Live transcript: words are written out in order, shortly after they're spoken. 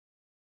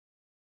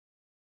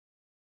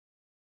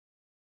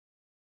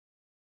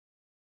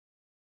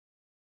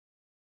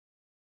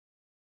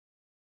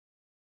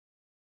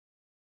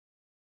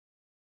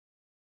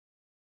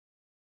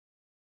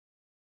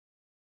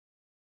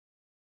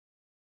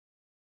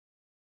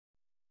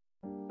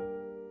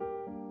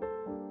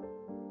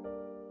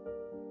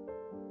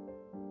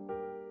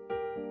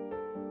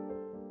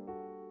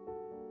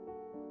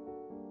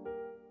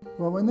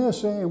Well, when they're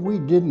saying we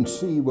didn't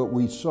see what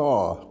we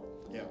saw,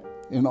 yeah,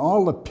 in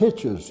all the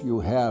pictures you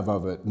have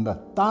of it, and the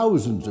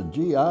thousands of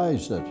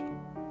GIs that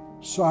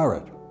saw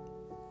it,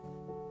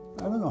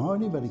 I don't know how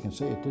anybody can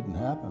say it didn't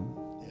happen.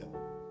 yeah.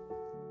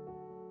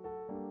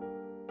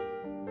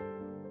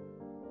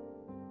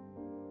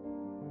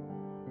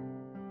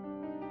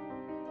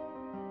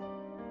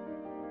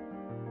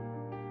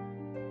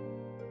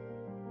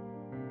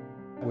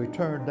 We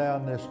turned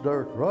down this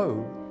dirt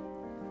road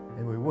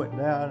and we went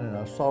down and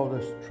I saw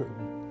this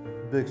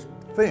big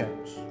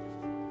fence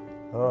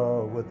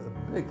with a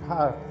big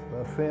high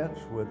fence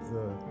with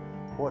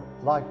what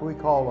like we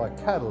call our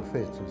cattle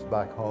fences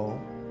back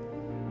home.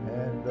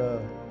 And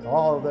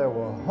there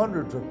were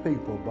hundreds of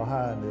people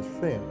behind this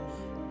fence.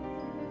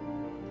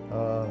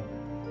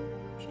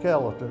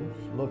 Skeletons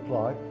looked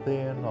like,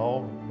 thin,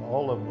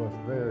 all of them were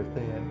very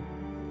thin.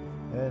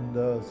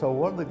 And so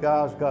one of the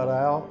guys got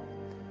out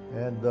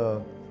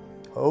and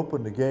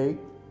opened the gate,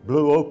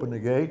 blew open the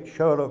gate,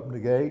 shut open the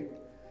gate.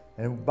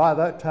 And by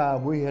that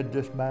time we had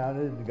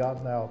dismounted and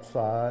gotten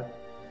outside.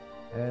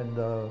 And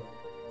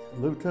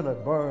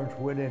Lieutenant Burns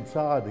went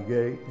inside the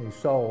gate and he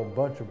saw a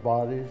bunch of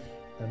bodies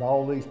and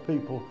all these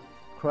people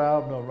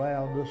crowding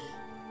around us.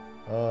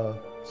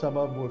 Some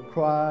of them were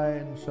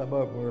crying, some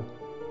of them were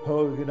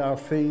hugging our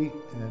feet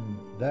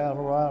and down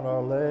around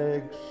our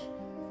legs.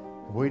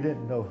 We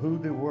didn't know who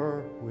they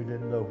were. We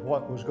didn't know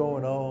what was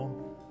going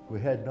on.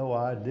 We had no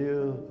idea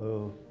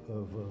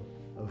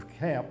of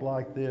camp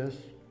like this.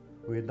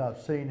 We had not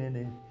seen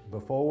any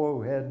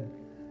before.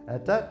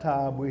 At that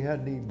time, we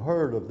hadn't even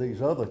heard of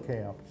these other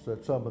camps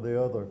that some of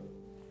the other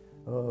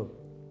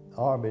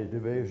Army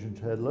divisions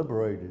had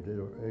liberated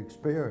or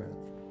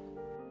experienced.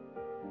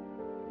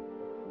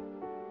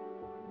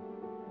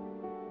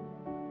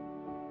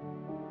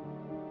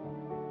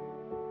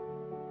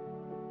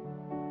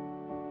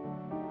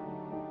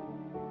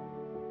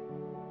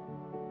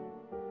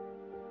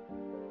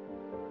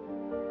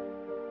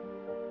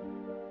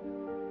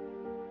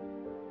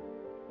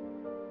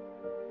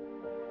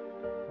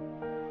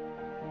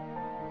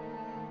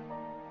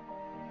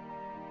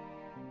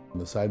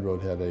 The side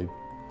road had a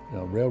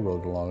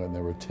railroad along it, and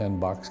there were 10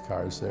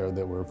 boxcars there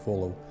that were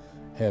full of,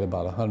 had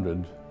about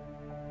 100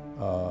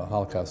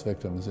 Holocaust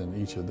victims in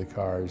each of the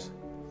cars.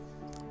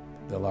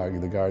 The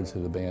guards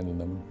had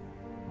abandoned them.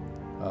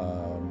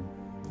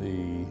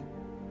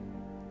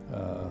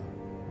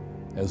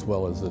 As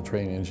well as the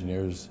train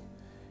engineers.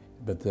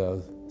 But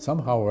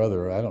somehow or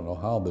other, I don't know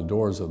how the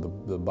doors of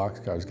the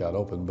boxcars got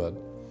open, but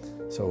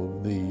so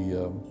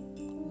the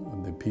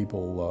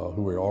people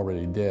who were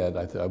already dead,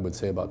 I would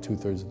say about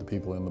 2/3 of the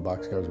people in the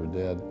boxcars were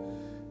dead.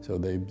 So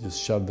they just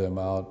shoved them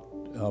out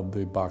of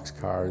the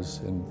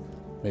boxcars and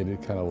made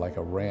it kind of like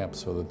a ramp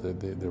so that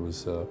there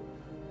was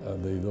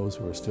those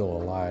who were still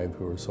alive,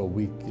 who were so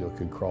weak,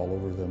 could crawl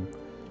over them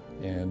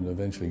and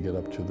eventually get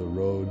up to the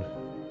road.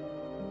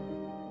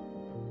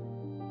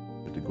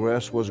 The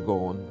grass was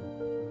gone,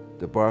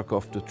 the bark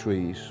off the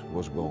trees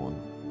was gone,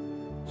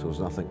 so there was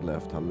nothing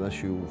left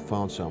unless you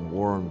found some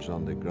worms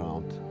on the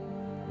ground.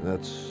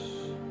 That's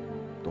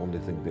the only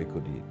thing they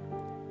could eat.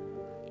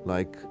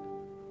 Like,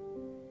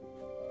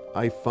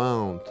 I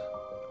found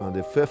on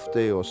the 5th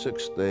day or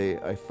 6th day,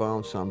 I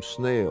found some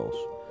snails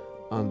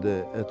on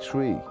a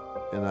tree,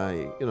 and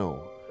I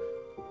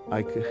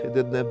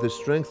didn't have the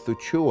strength to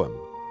chew them.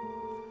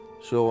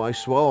 So I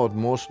swallowed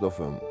most of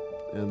them,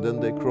 and then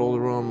they crawled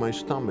around my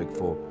stomach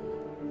for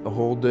a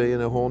whole day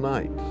and a whole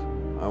night.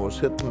 I was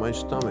hitting my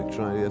stomach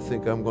trying to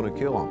think I'm gonna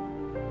kill them.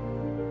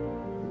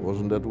 It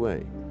wasn't that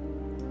way.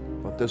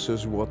 But this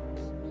is what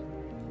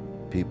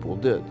people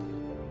did.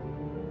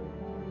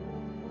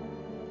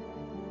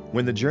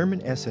 When the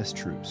German SS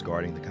troops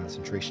guarding the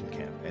concentration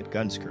camp at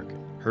Gunskirchen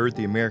heard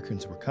the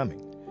Americans were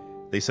coming,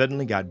 they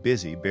suddenly got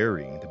busy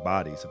burying the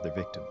bodies of their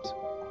victims,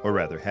 or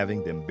rather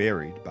having them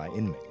buried by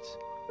inmates,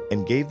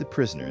 and gave the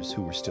prisoners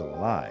who were still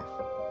alive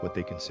what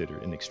they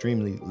considered an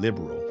extremely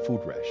liberal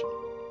food ration.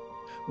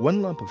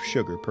 1 lump of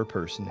sugar per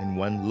person and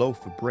 1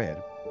 loaf of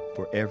bread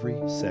for every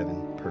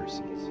 7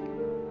 persons.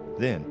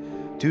 Then,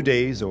 2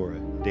 days or a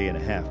day and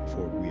a half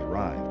before we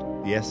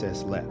arrived, the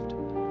SS left.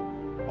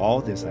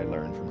 All this I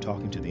learned from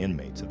talking to the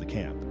inmates of the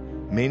camp,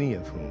 many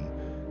of whom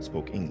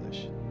spoke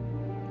English.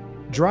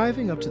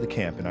 Driving up to the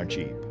camp in our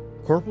Jeep,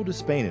 Corporal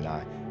Despain and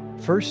I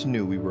first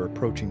knew we were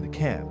approaching the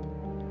camp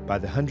by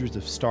the hundreds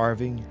of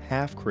starving,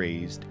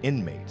 half-crazed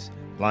inmates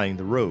lining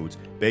the roads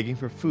begging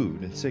for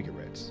food and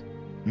cigarettes.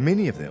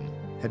 Many of them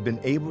had been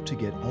able to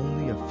get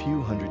only a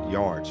few hundred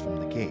yards from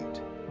the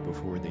gate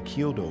before they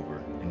keeled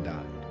over and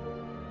died.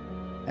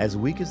 As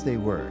weak as they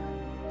were,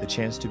 the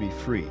chance to be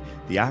free,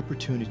 the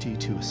opportunity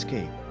to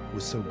escape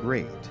was so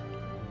great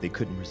they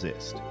couldn't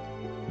resist,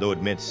 though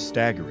it meant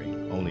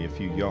staggering only a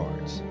few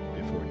yards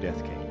before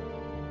death came.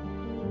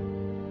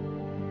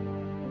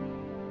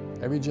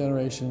 Every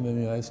generation in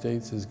the United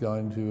States is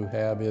going to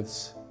have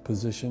its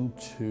position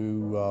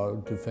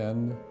to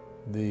defend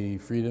the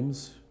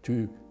freedoms,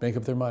 to make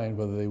up their mind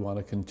whether they want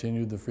to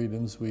continue the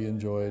freedoms we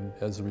enjoyed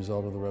as a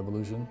result of the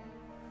revolution,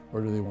 or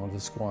do they want to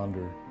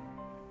squander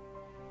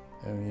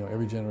And you know,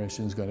 every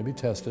generation is going to be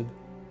tested.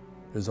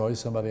 There's always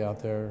somebody out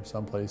there,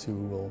 someplace, who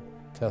will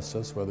test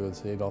us, whether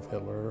it's Adolf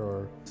Hitler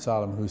or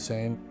Saddam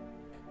Hussein.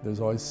 There's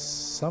always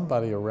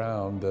somebody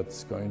around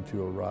that's going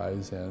to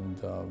arise and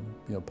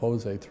you know,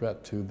 pose a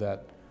threat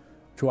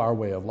to our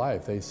way of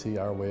life. They see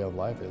our way of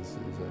life as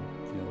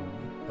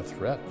a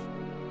threat.